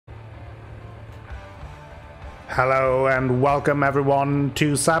Hello and welcome everyone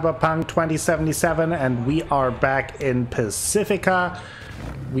to Cyberpunk 2077, and we are back in Pacifica.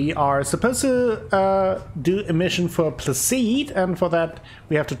 We are supposed to do a mission for Placide, and for that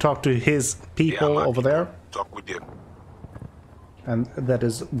we have to talk to his people over there. Talk with them. And that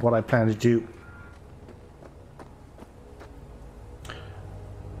is what I plan to do.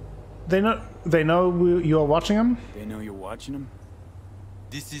 They know you are watching them? They know you're watching them?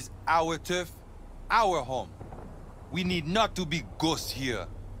 This is our turf, our home. We need not to be ghosts here.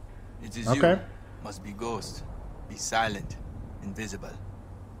 It is okay. You. Must be ghost. Be silent. Invisible.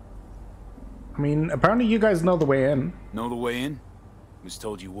 I mean, apparently you guys know the way in. Know the way in? Was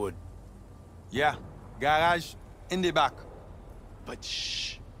told you would. Yeah, garage in the back. But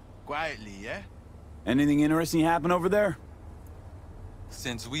shh. Quietly, yeah? Anything interesting happen over there?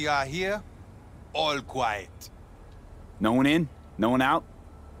 Since we are here, all quiet. No one in? No one out?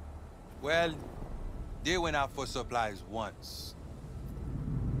 Well, they went out for supplies once.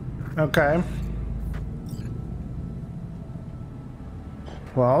 Okay.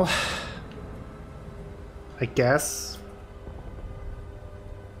 Well, I guess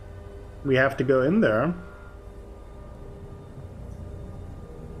we have to go in there. A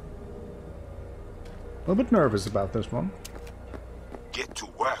little bit nervous about this one. Get to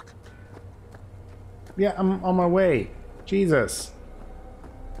work. Yeah, I'm on my way. Jesus.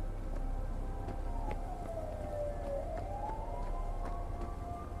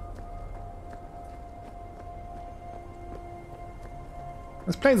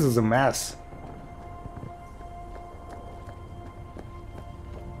 This place is a mess.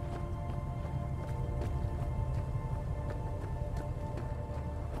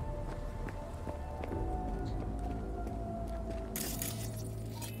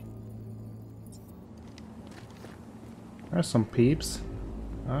 There's some peeps.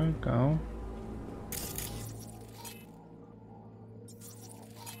 There you go.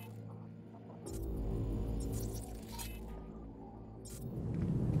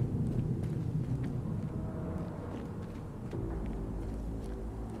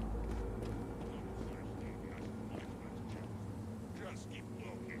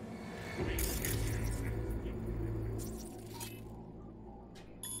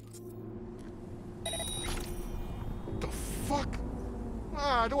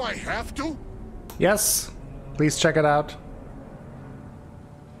 Do I have to? Yes, please check it out.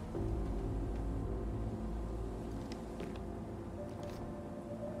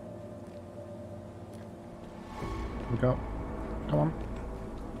 Here we go. Come on.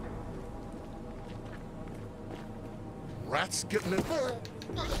 Rats getting it.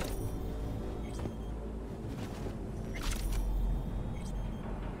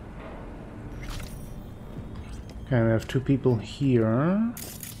 Okay, we have two people here.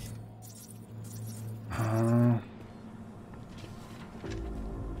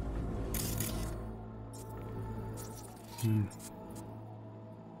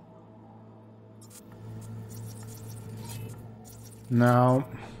 Now,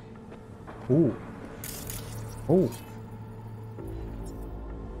 ooh, oh.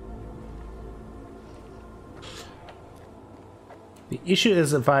 The issue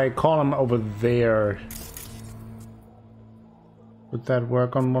is if I call him over there, would that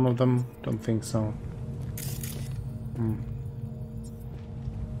work on one of them? Don't think so.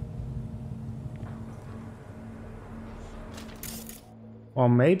 Or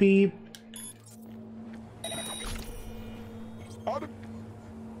maybe.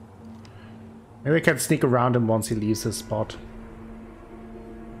 Maybe I can sneak around him once he leaves his spot.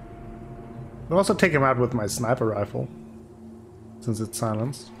 I'll also take him out with my sniper rifle, since it's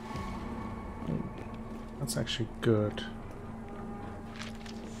silenced. That's actually good.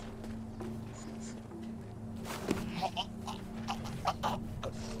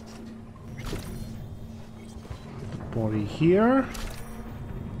 Body here.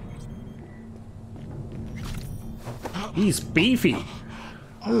 He's beefy.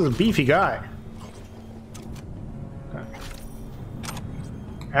 This is a beefy guy. Okay.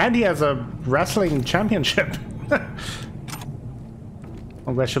 And he has a wrestling championship.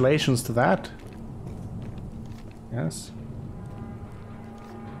 Congratulations to that. Yes.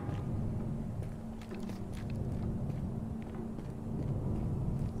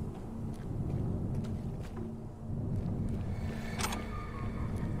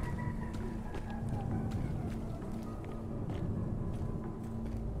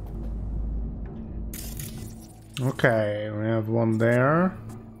 Okay, we have one there.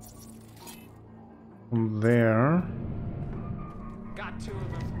 One there. Got two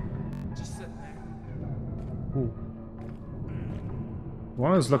of them. Just sitting there. Ooh.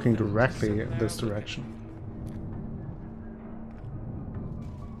 One is looking directly in this direction.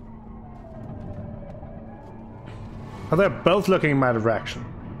 Oh, they're both looking in my direction.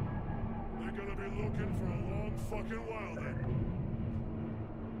 They're gonna be looking for a long fucking while then.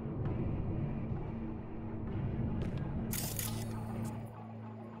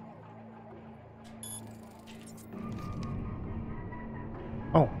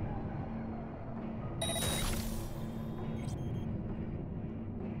 Oh.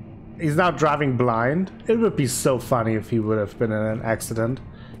 He's now driving blind. It would be so funny if he would have been in an accident.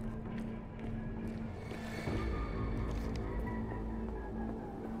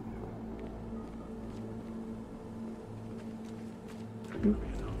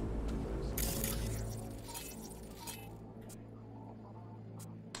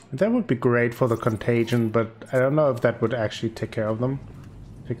 That would be great for the contagion, but I don't know if that would actually take care of them.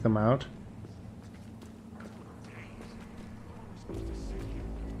 Take them out.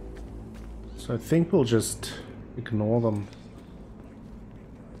 So I think we'll just ignore them.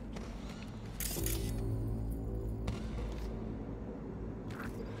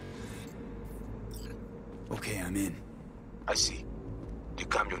 Okay, I'm in. I see. The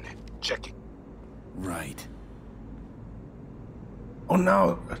camionette. Check it. Right. Oh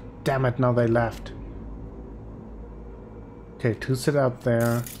no! Damn it, now they left. Okay, two sit out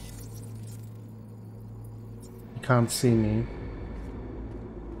there. You can't see me.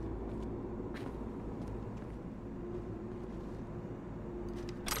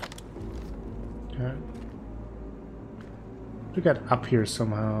 Okay. To get up here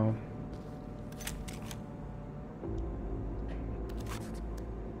somehow.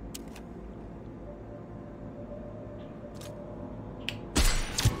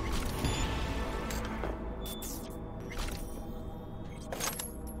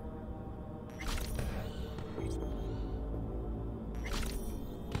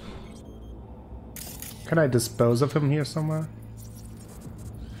 Can I dispose of him here somewhere?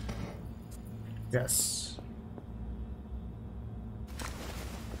 Yes.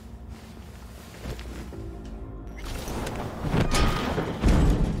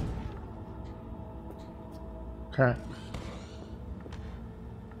 Okay.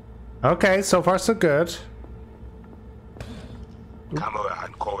 Okay, so far so good. Camera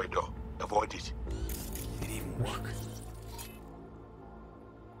and corridor. Avoid it. It didn't work.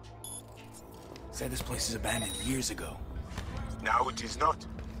 Said this place is abandoned years ago. Now it is not.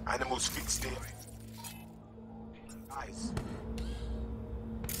 Animals fix there. Eyes.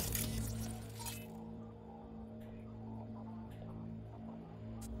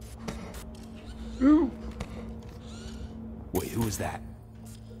 Ooh. Wait, who was that?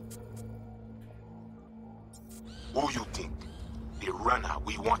 Who you think? The runner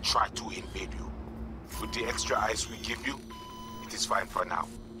we won't try to invade you. With the extra ice we give you, it is fine for now.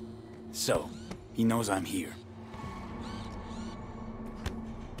 So, he knows I'm here.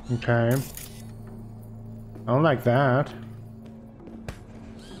 Okay. I don't like that.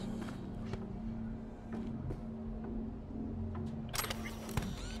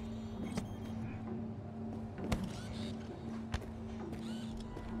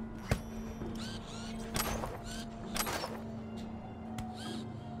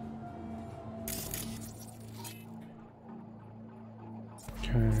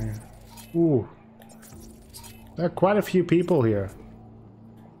 Okay. Ooh. There are quite a few people here.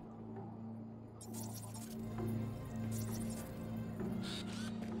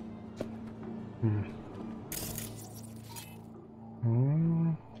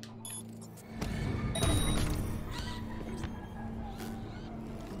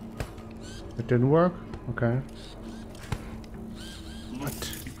 It didn't work? Okay.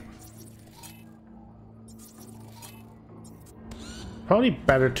 What? Probably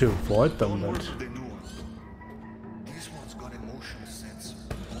better to avoid them, but... This one's got emotion sense.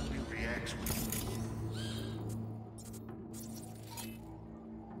 Only reacts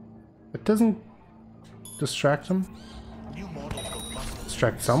It doesn't distract them. new models got muscle.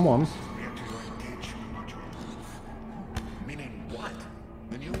 Distract someone. React to your intention module. Meaning what?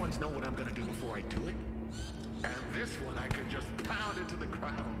 The new ones know what I'm gonna do before I do it? And this one I can just pound into the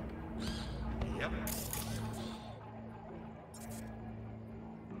ground. Yep.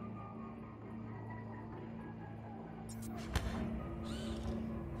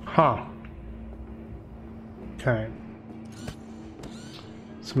 Huh. Okay.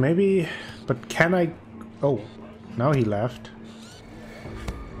 So maybe... But can I... Oh, now he left.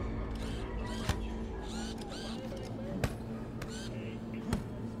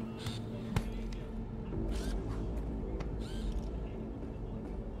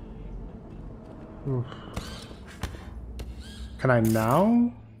 Oof. Can I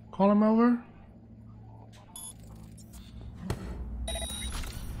now call him over?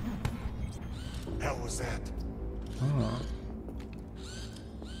 Hell was that? Oh.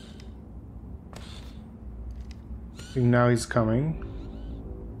 I think now he's coming.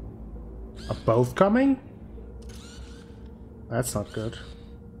 Are both coming? That's not good.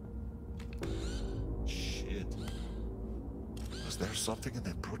 Shit. Was there something in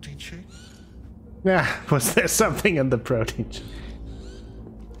that protein shake? Yeah, was there something in the protein shake?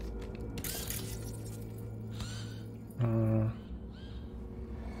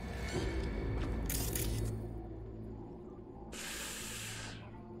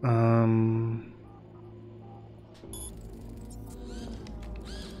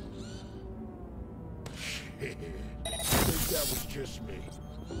 I think that was just me.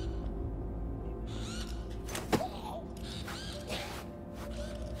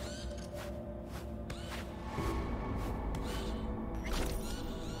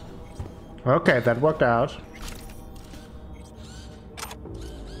 Okay, that worked out.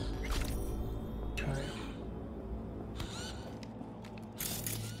 Okay.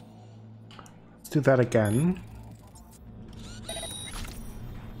 Let's do that again.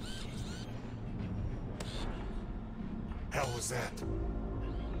 Hell was that?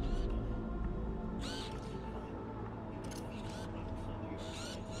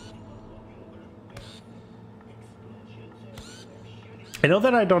 I know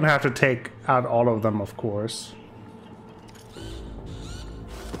that I don't have to take out all of them, of course.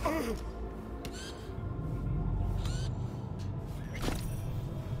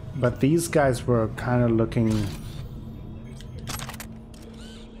 But these guys were kind of looking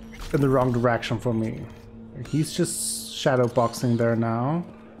in the wrong direction for me. He's just shadow boxing there now.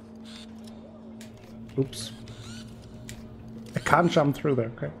 Oops. I can't jump through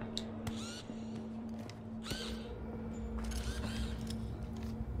there, okay.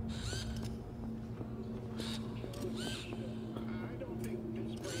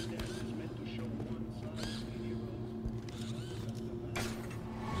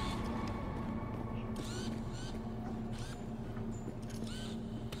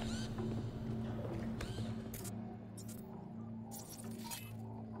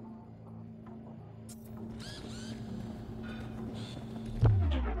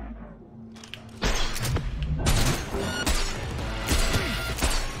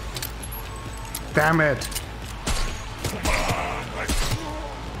 Damn it!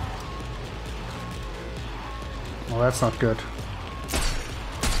 Well, that's not good.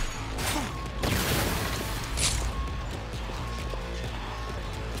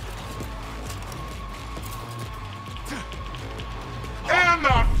 In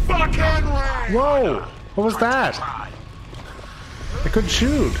the fucking ring! Whoa! What was that? I couldn't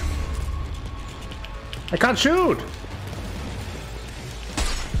shoot. I can't shoot!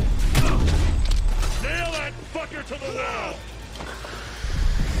 Nail that fucker to the wall!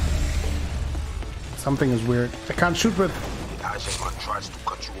 Something is weird. I can't shoot with... Hashima tries to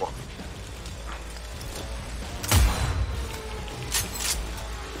cut you off.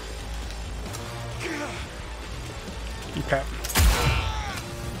 Okay.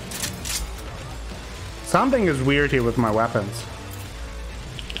 Something is weird here with my weapons.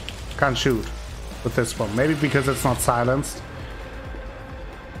 Can't shoot with this one. Maybe because it's not silenced.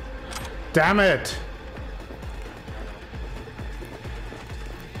 Damn it!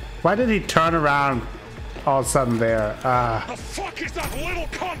 Why did he turn around all of a sudden there? The fuck is that little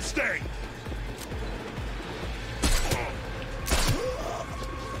cunt stain?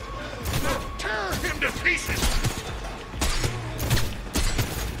 Tear him to pieces!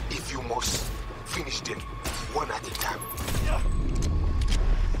 If you must, finish them one at a time.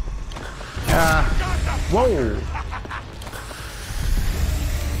 Whoa!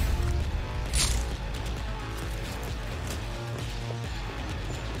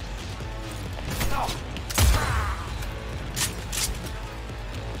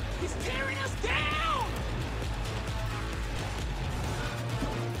 He's tearing us down!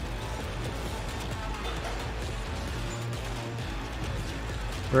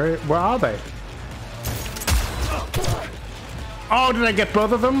 Where are they? Oh, did I get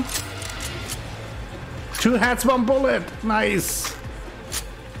both of them? 2 hats, 1 bullet. Nice.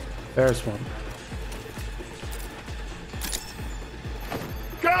 There's one.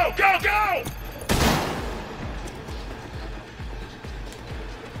 Go, go, go!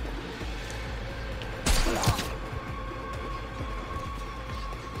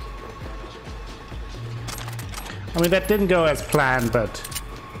 I mean, that didn't go as planned, but...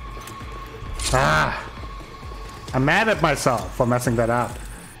 I'm mad at myself for messing that up.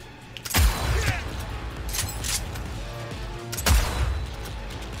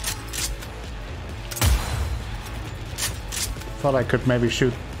 Thought I could maybe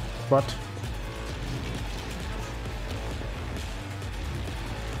shoot... What?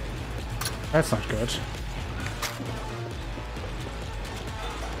 That's not good.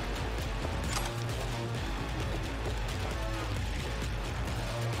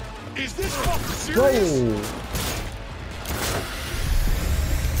 Is this fucking serious? Whoa!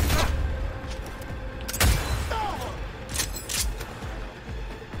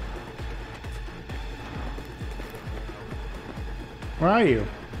 Where are you?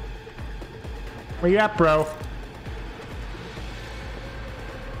 Where you at, bro?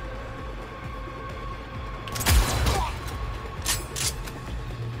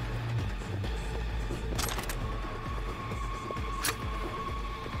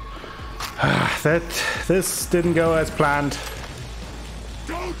 This didn't go as planned.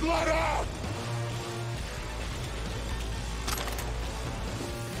 Don't let up!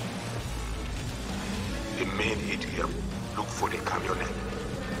 The main ATM. Look for the camionet.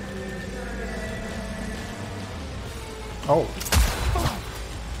 Oh.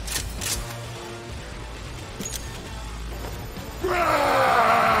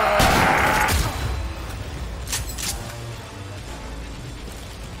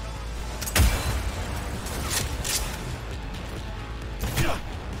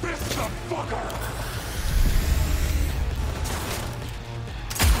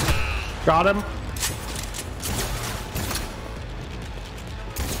 Got him.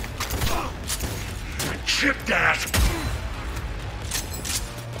 Chip gas!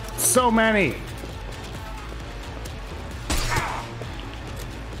 So many.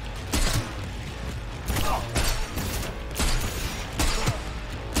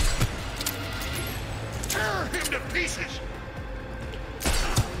 Tear him to pieces!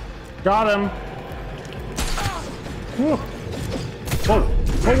 Got him. Whoa. Whoa.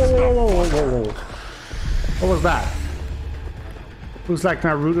 Whoa, whoa, whoa, whoa, whoa, whoa. What was that? Looks like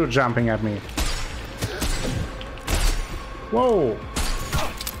Naruto jumping at me. Whoa.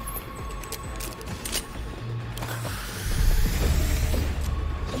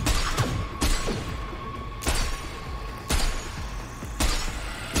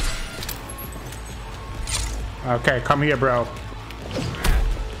 Okay, come here, bro.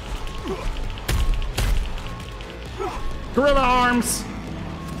 Gorilla arms!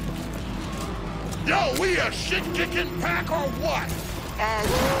 Yo, we a shit-kicking pack or what?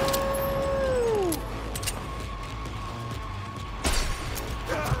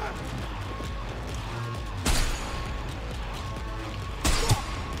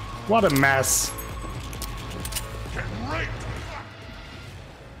 What a mess. Get right.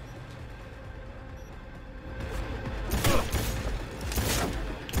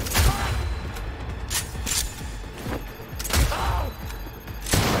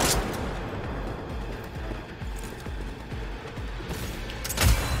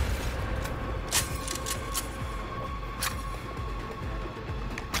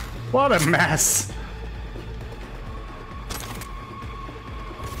 What a mess.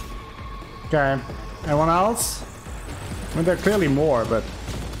 Okay, anyone else? I mean, there are clearly more, but...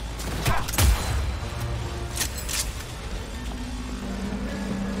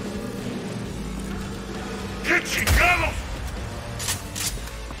 Get you, go!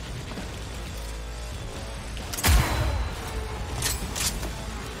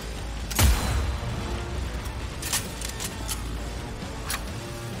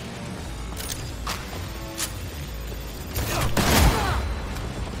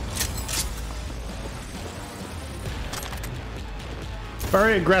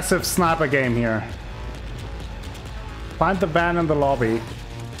 Very aggressive sniper game here. Find the van in the lobby.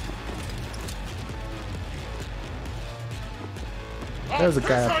 There's a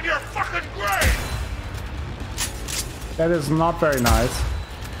guy. On your fucking grave! That is not very nice.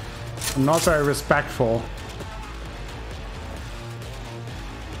 Not very respectful.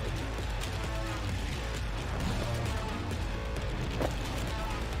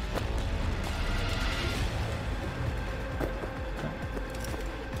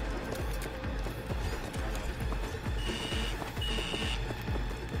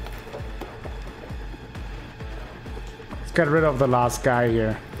 Get rid of the last guy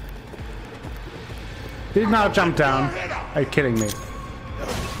here. Did now jump down. Are you kidding me?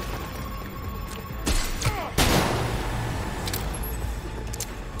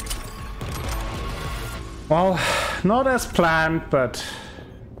 Well, not as planned, but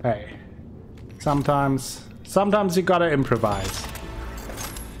hey, sometimes you gotta improvise.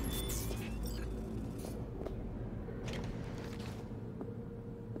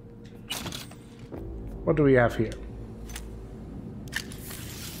 What do we have here?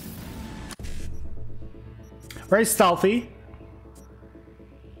 Very stealthy.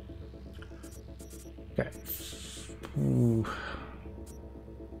 Okay. Ooh.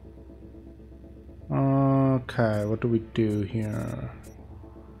 what do we do here?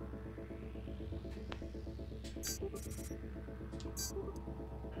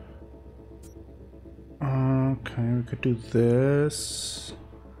 Okay, we could do this.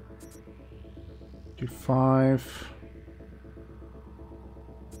 Do 5.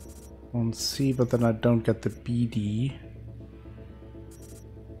 On C, but then I don't get the BD.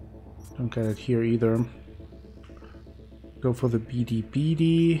 Don't get it here either. Go for the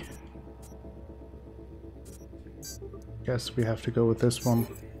BD. Guess we have to go with this one.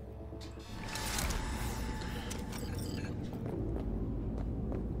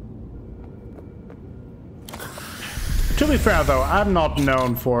 To be fair though, I'm not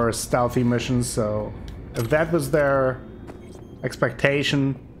known for stealthy missions, so if that was their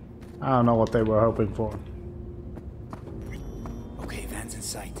expectation, I don't know what they were hoping for. Okay, van's in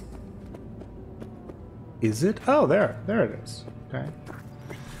sight. Is it? Oh, there it is. Okay.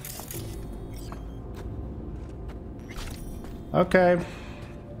 Okay,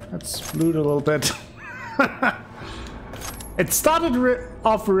 let's loot a little bit. It started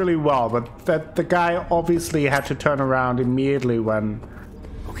off really well, but that the guy obviously had to turn around immediately when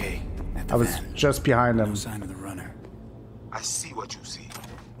Okay, at the I was van. just behind him. No sign of the runner. I see what you see.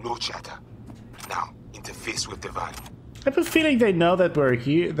 No chatter. Now, interface with the van. I have a feeling they know that we're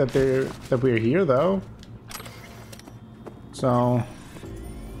here, that we're here, though. So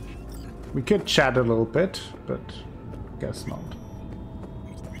we could chat a little bit, but guess not.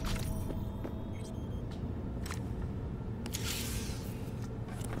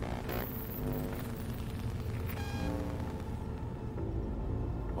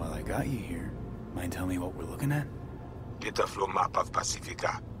 While I got you here, mind telling me what we're looking at? Data flow map of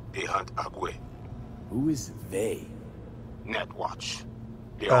Pacifica. They hunt Agwe. Who is they? NetWatch.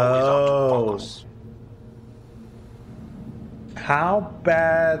 They're always out to focus. How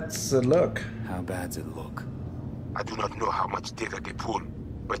bad's it look? How bad's it look? I do not know how much data they pull,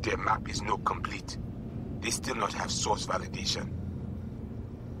 but their map is not complete. They still not have source validation.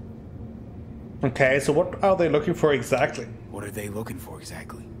 Okay, so what are they looking for exactly? What are they looking for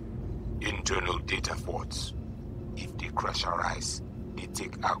exactly? Internal data faults. If they crush our eyes, they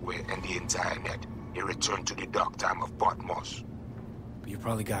take Agwe and the entire net. They return to the dark time of Patmos. But you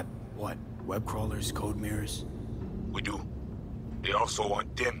probably got, what, web crawlers, code mirrors? We do. They also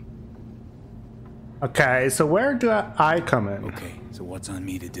want them. Okay, so where do I come in? Okay, so what's on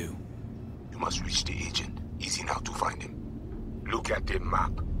me to do? You must reach the agent. Easy now to find him. Look at the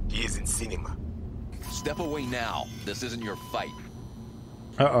map. He is in cinema. Step away now. This isn't your fight.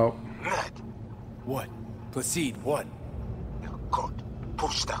 Uh-oh. Ned! What? Placide, what? You're caught.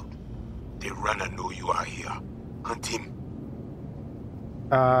 Pushed out. The runner know you are here. Hunt him.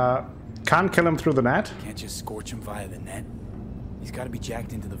 Can't kill him through the net? Can't just scorch him via the net? He's gotta be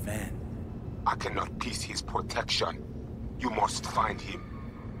jacked into the van. I cannot piece his protection. You must find him.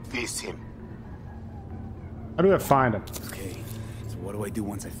 Face him. How do I find him? Okay, so what do I do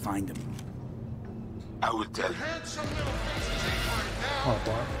once I find him? I will tell you. Oh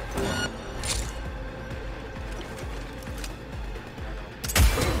boy.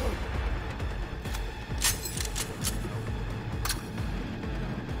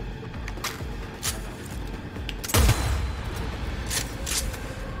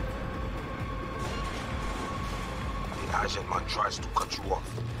 The Asian man tries to cut you off.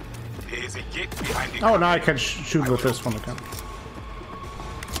 There is a gate behind the Oh, now I can shoot with this one again.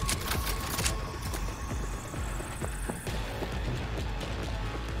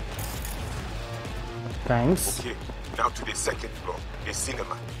 Thanks. Okay, now to the second floor, the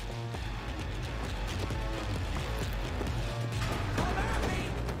cinema.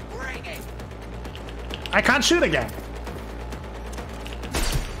 I can't shoot again.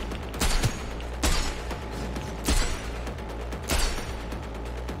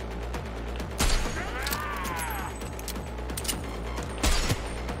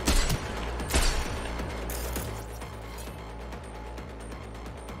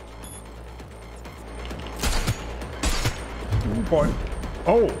 Oh boy.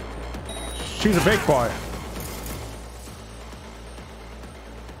 Oh, she's a big boy.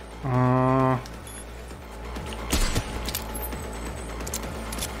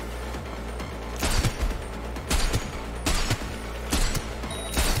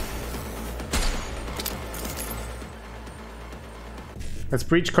 Let's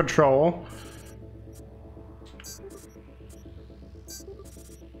breach control.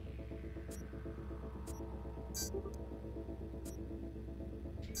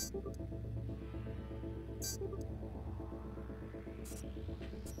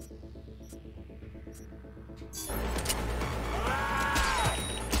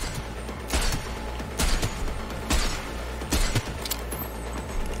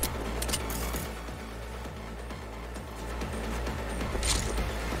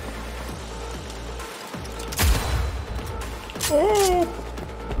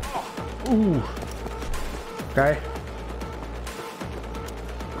 Ooh. Okay.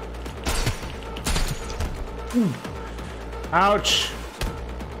 Ooh. Ouch.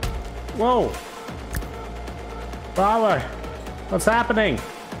 Whoa. Bravo. What's happening?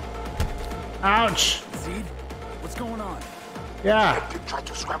 Ouch. Seed? What's going on? Yeah. They try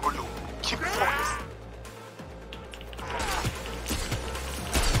to scramble you. Keep focused.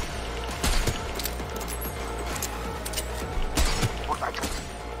 What I can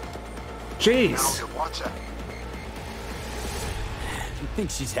Jeez. now the watcher. I think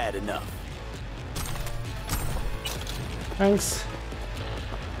she's had enough. Thanks.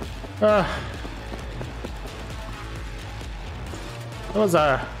 That was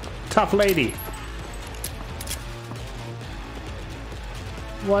a tough lady.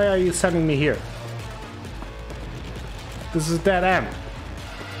 Why are you sending me here? This is dead end.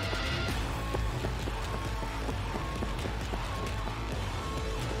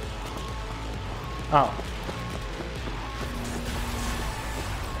 Oh.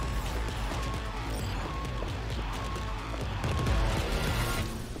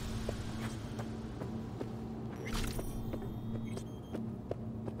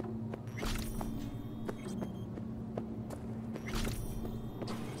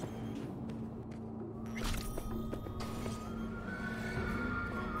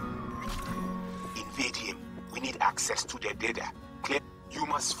 Invade him. We need access to their data. Clear. You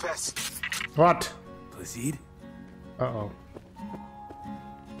must first. What? Proceed? Uh-oh.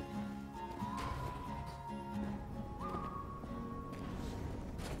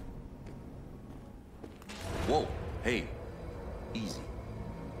 Whoa, hey, easy.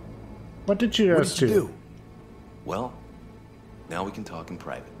 What did you What just did you do? do? Well, now we can talk in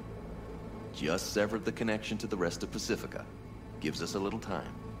private. Just severed the connection to the rest of Pacifica. Gives us a little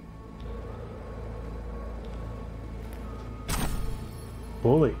time.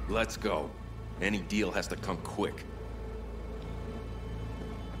 Bully. Let's go. Any deal has to come quick.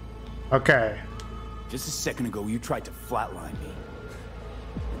 Okay. Just a second ago, you tried to flatline me.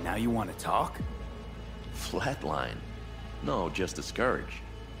 And now you want to talk? Flatline? No, just discouraged.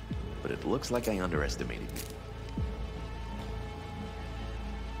 But it looks like I underestimated you.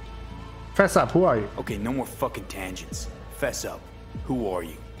 Fess up, who are you? Okay, no more fucking tangents. Fess up. Who are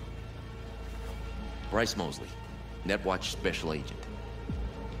you? Bryce Mosley, NetWatch Special Agent.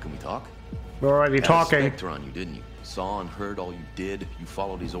 Can we talk? We're already Had a talking. Spectre on you, didn't you? Saw and heard all you did. You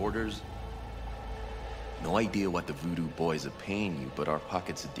followed his orders. No idea what the voodoo boys are paying you, but our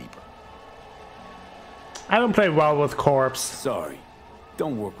pockets are deeper. I don't play well with corpse. Sorry.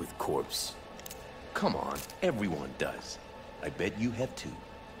 Don't work with corpse. Come on, everyone does. I bet you have too.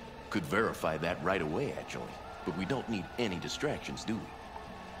 Could verify that right away, actually. But we don't need any distractions, do we?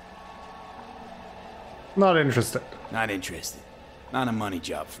 Not interested. Not interested. Not a money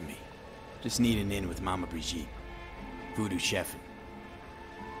job for me. Just need an in with Mama Brigitte. Voodoo chefing.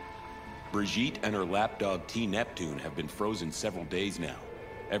 Brigitte and her lapdog T. Neptune have been frozen several days now,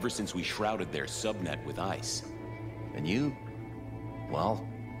 ever since we shrouded their subnet with ice. And you? Well,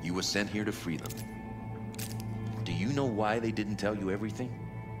 you were sent here to free them. Do you know why they didn't tell you everything?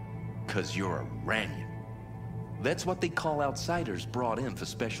 'Cause you're a Ranyan. That's what they call outsiders brought in for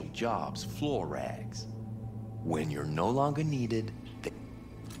special jobs, floor rags. When you're no longer needed, they...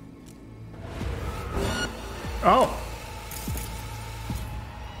 Oh.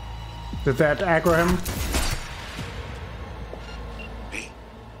 Did that aggro him? B.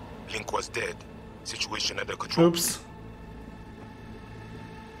 Link was dead. Situation under control. Oops.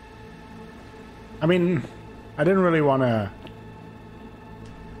 I mean, I didn't really want to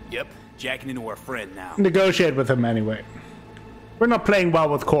Yep, jacking into our friend now. negotiate with him anyway. We're not playing well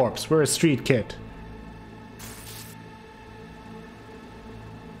with corpse. We're a street kid.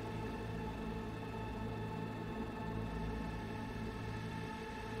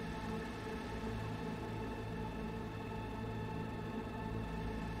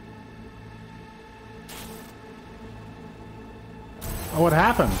 Oh, what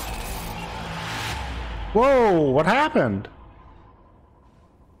happened? Whoa, what happened?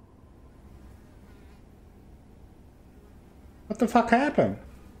 What the fuck happened?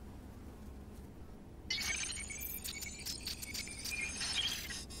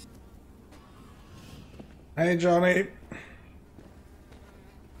 Hey, Johnny.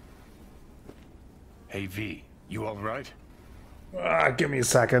 Hey, V, you all right? Give me a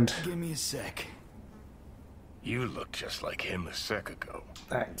second. Give me a sec. You look just like him a sec ago.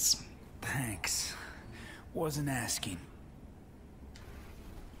 Thanks. Thanks. Wasn't asking.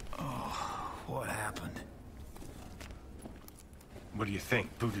 Oh, what happened? What do you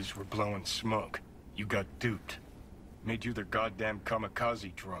think? Voodoo's were blowing smoke. You got duped. Made you their goddamn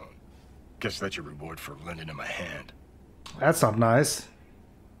kamikaze drone. Guess that's your reward for lending him a hand. That's not nice.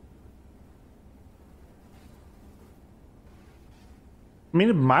 I mean,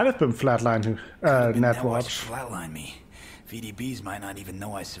 it might have been flatline NetWatch. Flatline me. VDBs might not even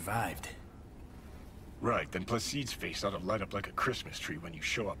know I survived. Right, then Placide's face ought to light up like a Christmas tree when you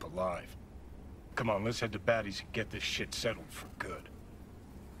show up alive. Come on, let's head to Batty's and get this shit settled for good.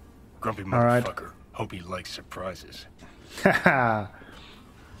 Grumpy motherfucker. Right. Hope he likes surprises. Haha.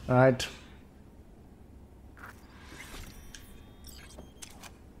 Right.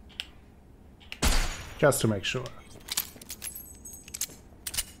 Just to make sure.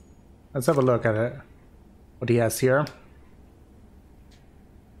 Let's have a look at it. What he has here.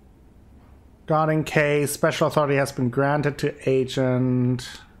 Guarding case. Special authority has been granted to Agent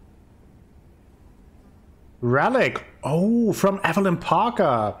Relic. Oh, from Evelyn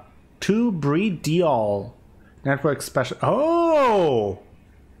Parker. To Breed Deal. Network special. Oh!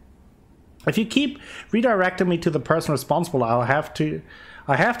 If you keep redirecting me to the person responsible, I have to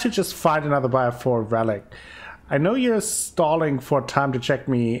just find another buyer for Relic. I know you're stalling for time to check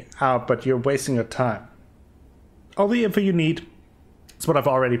me out, but you're wasting your time. All the info you need is what I've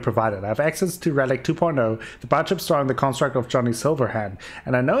already provided. I have access to Relic 2.0, the biochip storing the construct of Johnny Silverhand,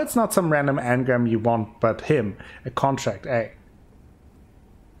 and I know it's not some random engram you want, but him, a contract A.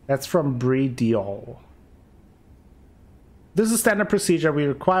 That's from Breed Deal. This is standard procedure. We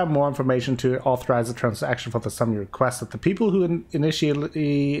require more information to authorize a transaction for the sum you requested. The people who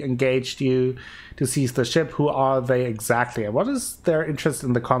initially engaged you to seize the ship, who are they exactly? And what is their interest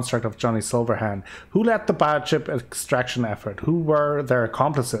in the construct of Johnny Silverhand? Who led the biochip extraction effort? Who were their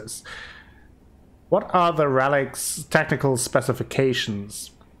accomplices? What are the Relic's technical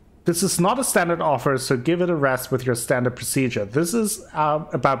specifications? This is not a standard offer, so give it a rest with your standard procedure. This is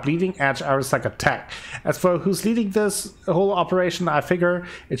about bleeding edge Aristaka tech. As for who's leading this whole operation, I figure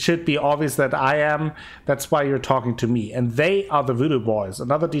it should be obvious that I am. That's why you're talking to me. And they are the Voodoo Boys.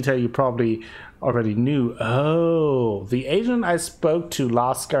 Another detail you probably already knew. Oh, the agent I spoke to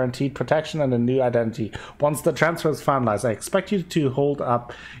last guaranteed protection and a new identity. Once the transfer is finalized, I expect you to hold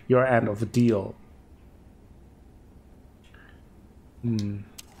up your end of the deal.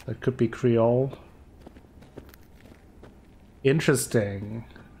 That could be Creole. Interesting.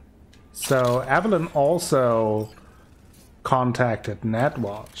 So Evelyn also contacted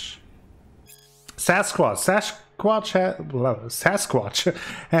NetWatch. Sasquatch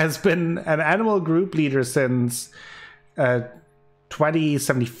has been an animal group leader since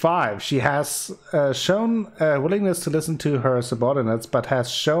 2075. She has shown willingness to listen to her subordinates, but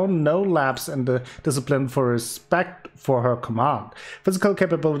has shown no lapse in the discipline for respect for her command. Physical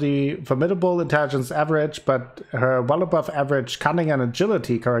capability, formidable, intelligence average, but her well above average cunning and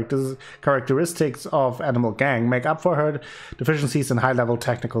agility characteristics of animal gang make up for her deficiencies in high-level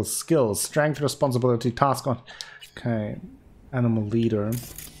technical skills. Strength, responsibility, task on... Okay, animal leader.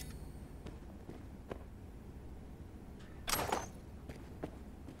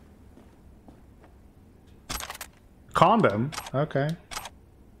 Condom? Okay.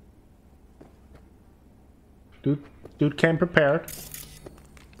 Dude came prepared.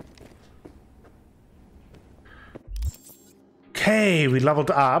 Okay, we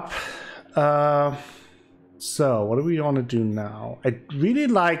leveled up. So, what do we want to do now? I really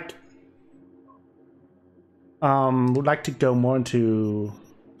like... would like to go more into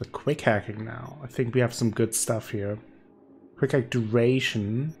the quick hacking now. I think we have some good stuff here. Quick hack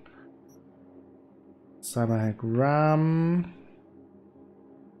duration. Cyberhack RAM.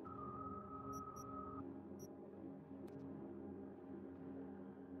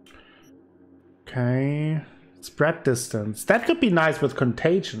 Okay. Spread distance. That could be nice with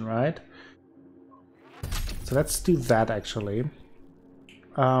contagion, right? So let's do that actually.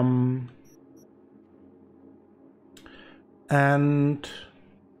 And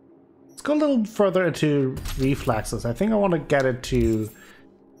let's go a little further into reflexes. I think I want to get it to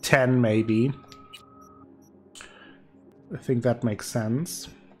 10 maybe. I think that makes sense.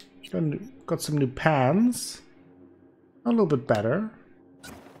 Got some new pants. A little bit better.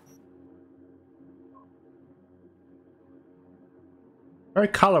 Very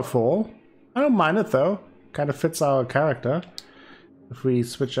colorful. I don't mind it though. Kind of fits our character. If we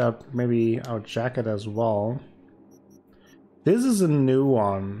switch out maybe our jacket as well. This is a new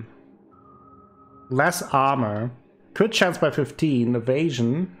one. Less armor. Crit chance by 15.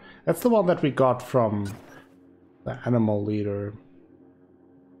 Evasion. That's the one that we got from the animal leader.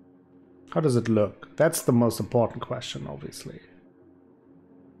 How does it look? That's the most important question, obviously.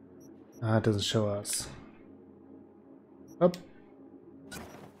 It doesn't show us. Oh.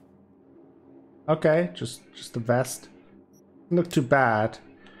 Okay, just the vest. Look too bad.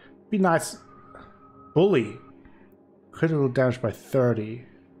 Be nice. Bully. Critical damage by 30.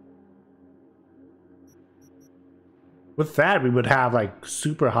 With that, we would have like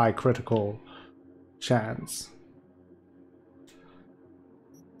super high critical chance.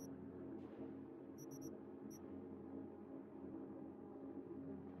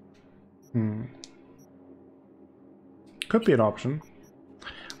 Could be an option.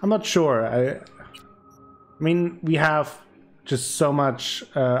 I'm not sure. I mean, we have just so much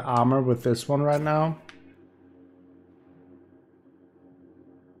armor with this one right now.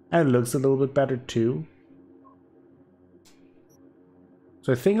 And it looks a little bit better too.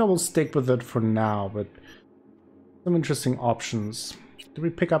 So I think I will stick with it for now, but some interesting options. Did we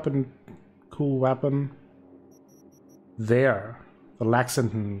pick up a cool weapon? There. The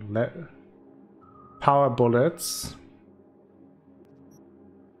Lexington. Power bullets.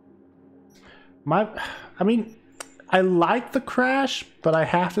 I mean, I like the crash, but I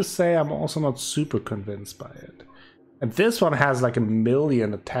have to say I'm also not super convinced by it. And this one has like 1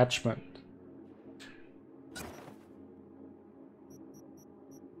 million attachment.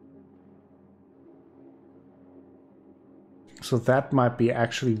 So that might be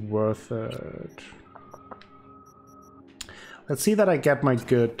actually worth it. Let's see that I get my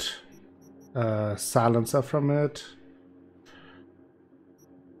good silencer from it.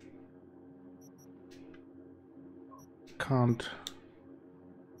 Can't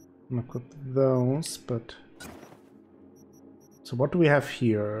equip those, but... So what do we have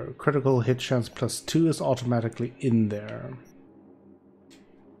here? Critical hit chance +2 is automatically in there.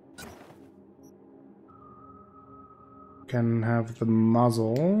 Can have the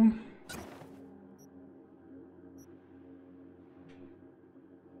muzzle.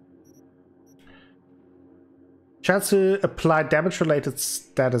 Chance to apply damage-related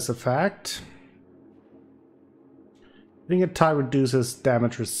status effect. Hitting a tie reduces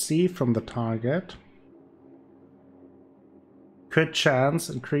damage received from the target. Crit chance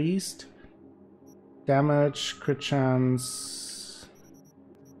increased. Damage, crit chance.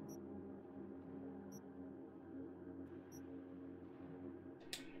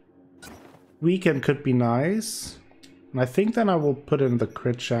 Weaken could be nice. And I think then I will put in the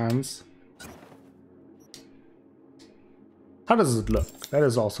crit chance. How does it look? That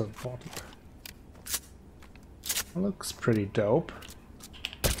is also important. It looks pretty dope.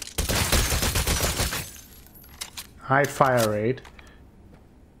 High fire rate.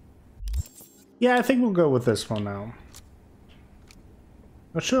 Yeah, I think we'll go with this one now.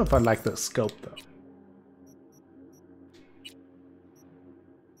 Not sure if I like the scope though.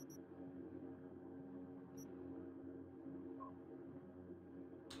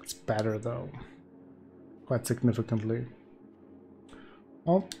 It's better though. Quite significantly.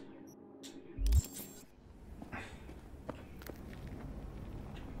 Oh.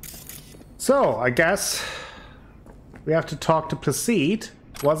 So, I guess we have to talk to Placide.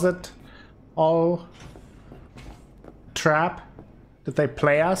 Was it all trap? Did they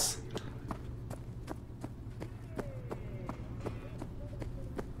play us?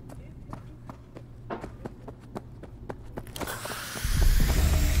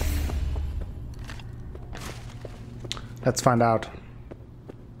 Let's find out.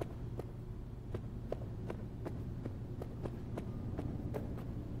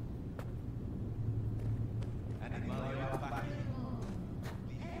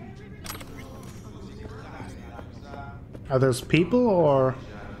 Are those people or?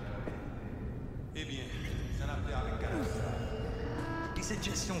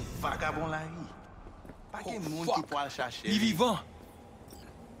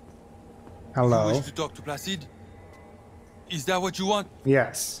 Hello. You wish to talk to Placide? Is that what you want?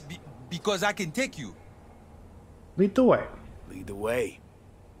 Yes. Because I can take you. Lead the way. Lead the way.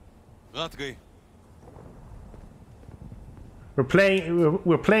 Rentrez.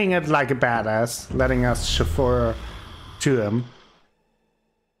 We're playing it like a badass, letting us chauffeur to him.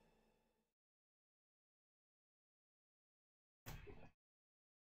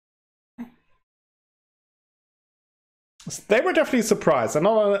 They were definitely surprised, and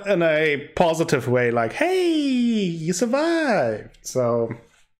not in a positive way, like, hey, you survived. So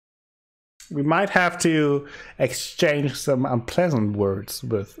we might have to exchange some unpleasant words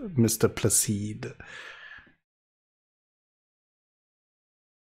with Mr. Placide.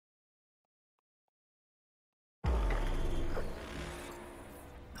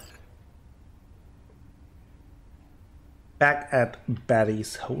 Back at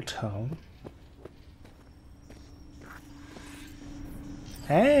Betty's hotel.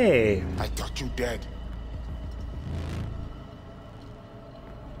 Hey! I thought you dead.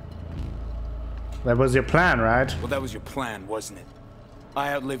 That was your plan, right? Well, that was your plan, wasn't it?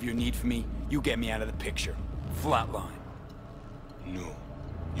 I outlive your need for me, you get me out of the picture. Flatline. No,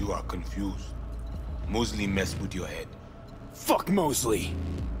 you are confused. Mosley messed with your head. Fuck Mosley.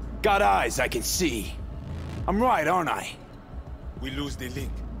 Got eyes I can see. I'm right, aren't I? We lose the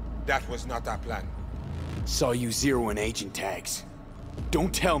link. That was not our plan. Saw you zeroing agent tags.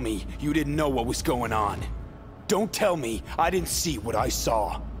 Don't tell me you didn't know what was going on. Don't tell me I didn't see what I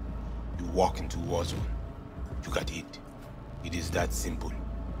saw. You walk into war zone. You got hit. It is that simple.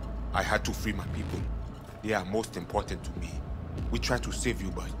 I had to free my people. They are most important to me. We tried to save you,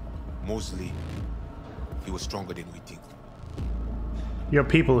 but Mosley, he was stronger than we think. Your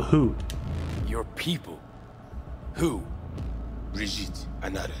people who? Your people? Who? Brigitte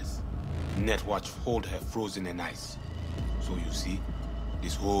and others. NetWatch hold her frozen in ice. So you see,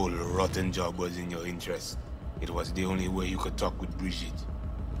 this whole rotten job was in your interest. It was the only way you could talk with Brigitte.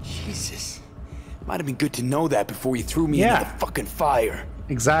 Jesus. Might have been good to know that before you threw me into the fucking fire.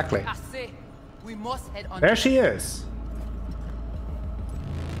 Exactly. I say, we must head on. There she is.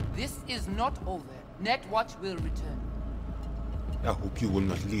 This is not over. NetWatch will return. I hope you will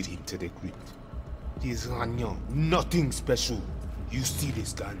not lead him to the crypt. These are nothing special. You see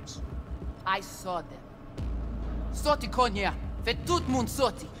these guns? I saw them. Sorti Konya, fait tout moun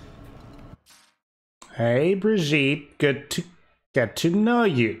sorti. Hey Brigitte, good to get to know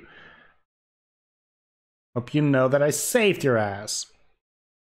you. Hope you know that I saved your ass.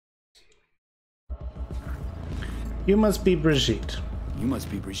 You must be Brigitte. You must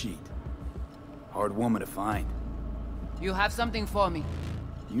be Brigitte. Hard woman to find. You have something for me.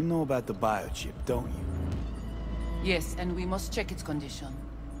 You know about the biochip, don't you? Yes, and we must check its condition.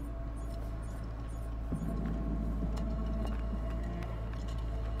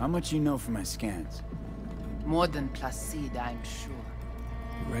 How much you know from my scans? More than Placide, I'm sure.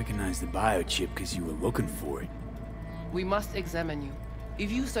 You recognize the biochip because you were looking for it. We must examine you.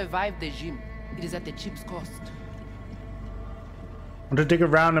 If you survive the gym, it is at the chip's cost. Want to dig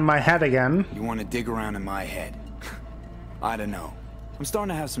around in my head again? You want to dig around in my head? I don't know. I'm starting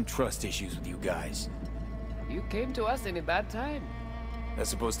to have some trust issues with you guys. You came to us in a bad time. That's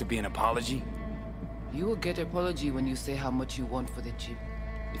supposed to be an apology? You will get apology when you say how much you want for the chip.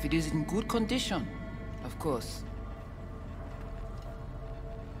 If it is in good condition, of course.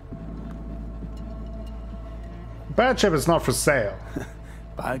 Biochip is not for sale.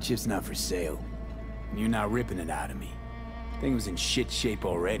 Biochip's not for sale. And you're not ripping it out of me. Thing was in shit shape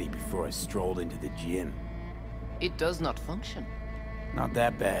already before I strolled into the gym. It does not function. Not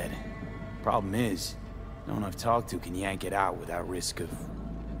that bad. Problem is, no one I've talked to can yank it out without risk of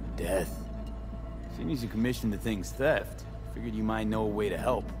death. Seeing as you commissioned the thing's theft, figured you might know a way to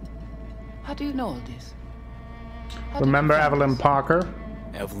help. How do you know all this? Remember Evelyn Parker?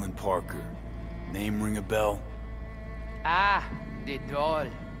 Evelyn Parker. Name ring a bell? Ah, the doll,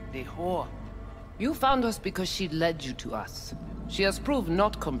 the whore. You found us because she led you to us. She has proved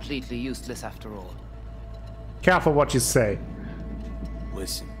not completely useless after all. Careful what you say.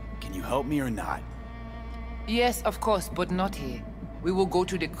 Listen, can you help me or not? Yes, of course, but not here. We will go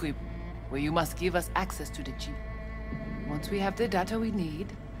to the crypt, where you must give us access to the chip. Once we have the data we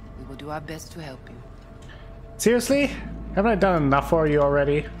need, we will do our best to help you. Seriously? Haven't I done enough for you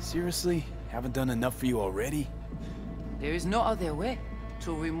already? Seriously? Haven't done enough for you already? There is no other way.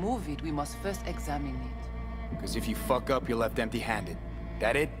 To remove it, we must first examine it. Because if you fuck up, you're left empty-handed.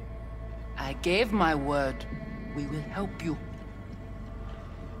 That it? I gave my word. We will help you.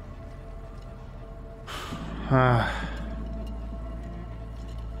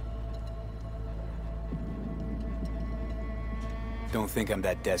 Don't think I'm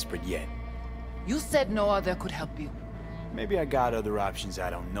that desperate yet. You said no other could help you. Maybe I got other options I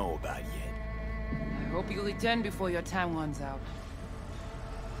don't know about yet. I hope you return before your time runs out.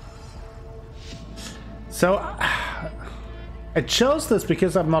 So, I chose this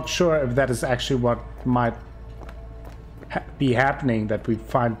because I'm not sure if that is actually what might be happening, that we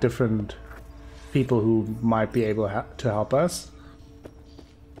find different people who might be able to help us.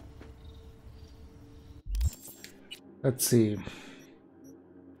 Let's see.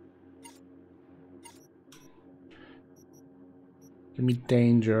 Give me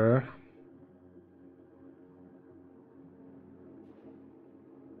danger.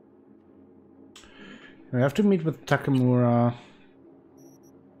 We have to meet with Takamura.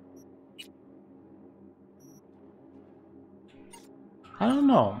 I don't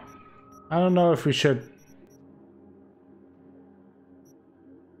know. I don't know if we should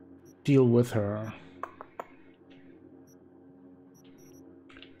deal with her.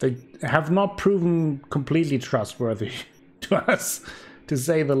 They have not proven completely trustworthy to us, to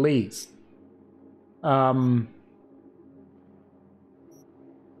say the least.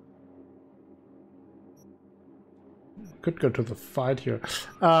 could go to the fight here.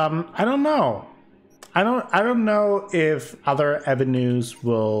 I don't know. I don't know if other avenues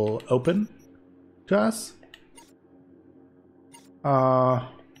will open to us.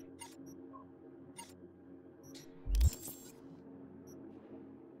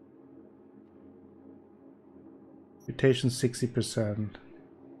 Reputation 60%,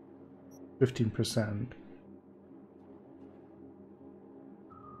 15%.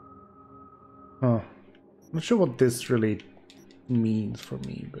 Oh, I'm not sure what this really means for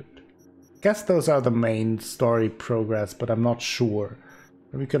me, but I guess those are the main story progress, but I'm not sure.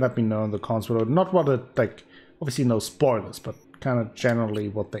 Maybe you can let me know in the comments below. Not what it, like, obviously no spoilers, but kind of generally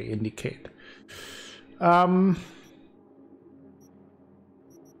what they indicate.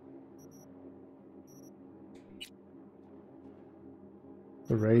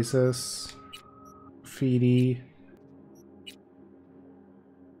 The races, graffiti,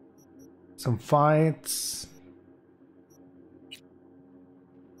 some fights.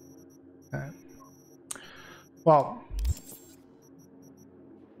 Well,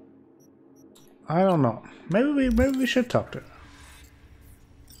 I don't know. Maybe we should talk to her.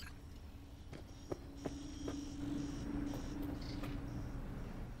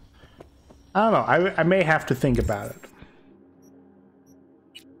 I don't know. I may have to think about it.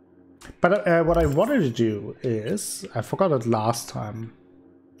 But what I wanted to do is, I forgot it last time.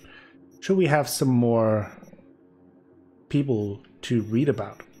 Should we have some more people to read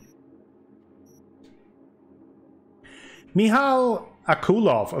about? Mikhail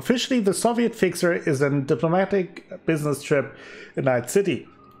Akulov, officially the Soviet fixer, is on a diplomatic business trip in Night City.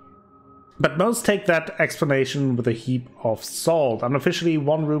 But most take that explanation with a heap of salt. Unofficially,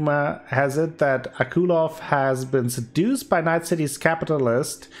 one rumor has it that Akulov has been seduced by Night City's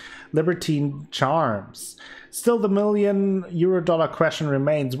capitalist libertine charms. Still, the $1,000,000 question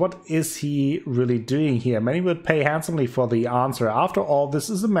remains, what is he really doing here? Many would pay handsomely for the answer. After all, this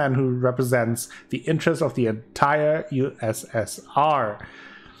is a man who represents the interests of the entire USSR.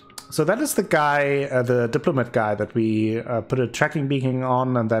 So that is the guy, the diplomat guy that we put a tracking beacon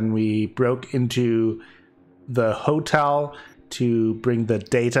on, and then we broke into the hotel to bring the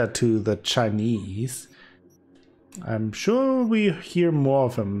data to the Chinese. I'm sure we hear more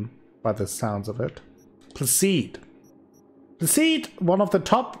of him by the sounds of it. Placide, one of the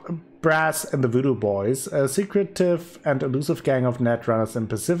top brass in the Voodoo Boys, a secretive and elusive gang of netrunners in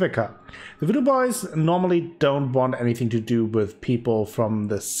Pacifica. The Voodoo Boys normally don't want anything to do with people from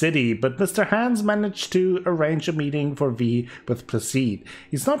the city, but Mr. Hans managed to arrange a meeting for V with Placide.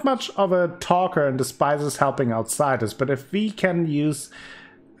 He's not much of a talker and despises helping outsiders, but if V can use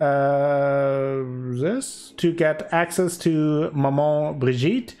this to get access to Maman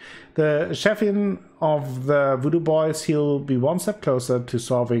Brigitte, the chefin of the Voodoo Boys, he'll be one step closer to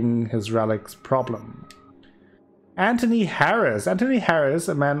solving his relic's problem. Anthony Harris,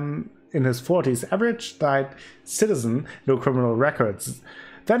 a man in his 40s, average died citizen, no criminal records.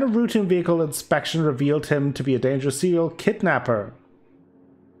 Then a routine vehicle inspection revealed him to be a dangerous serial kidnapper.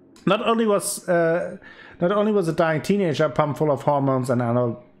 Not only was a dying teenager pumped full of hormones and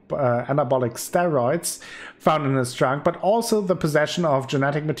anabolic steroids found in his trunk, but also the possession of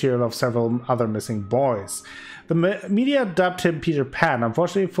genetic material of several other missing boys. The media dubbed him Peter Pan.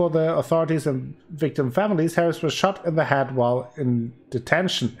 Unfortunately for the authorities and victim families, Harris was shot in the head while in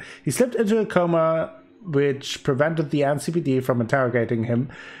detention. He slipped into a coma, which prevented the NCPD from interrogating him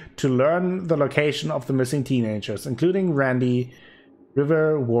to learn the location of the missing teenagers, including Randy,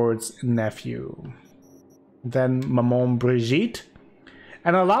 River Ward's nephew. Then Maman Brigitte,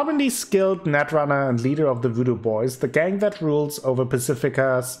 an alarmingly skilled netrunner and leader of the Voodoo Boys, the gang that rules over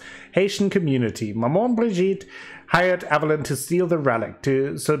Pacifica's Haitian community. Maman Brigitte hired Evelyn to steal the relic,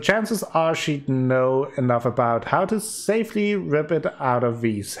 so chances are she'd know enough about how to safely rip it out of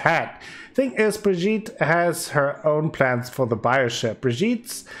V's head. Thing is, Brigitte has her own plans for the bioship.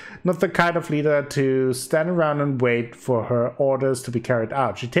 Brigitte's not the kind of leader to stand around and wait for her orders to be carried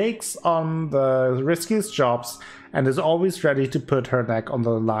out. She takes on the riskiest jobs and is always ready to put her neck on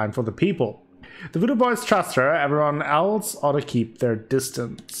the line for the people. The Voodoo Boys trust her, everyone else ought to keep their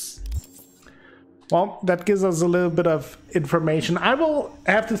distance. Well, that gives us a little bit of information. I will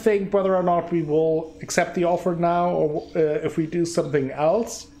have to think whether or not we will accept the offer now, or if we do something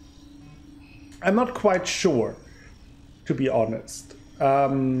else. I'm not quite sure, to be honest.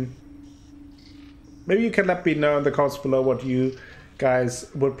 Maybe you can let me know in the comments below what you guys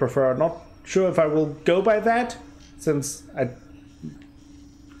would prefer. I'm not sure if I will go by that, since I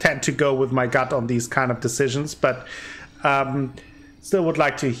tend to go with my gut on these kind of decisions, but still would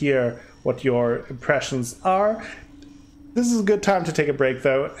like to hear what your impressions are. This is a good time to take a break,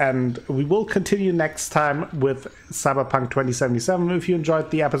 though, and we will continue next time with Cyberpunk 2077. If you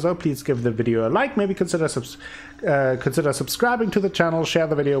enjoyed the episode, please give the video a like. Maybe consider subscribing to the channel, share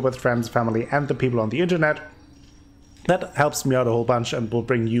the video with friends, family, and the people on the internet. That helps me out a whole bunch and will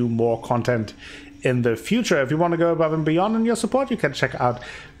bring you more content in the future. If you want to go above and beyond in your support, you can check out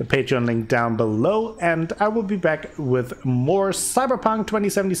the Patreon link down below, and I will be back with more Cyberpunk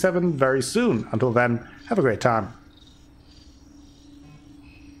 2077 very soon. Until then, have a great time.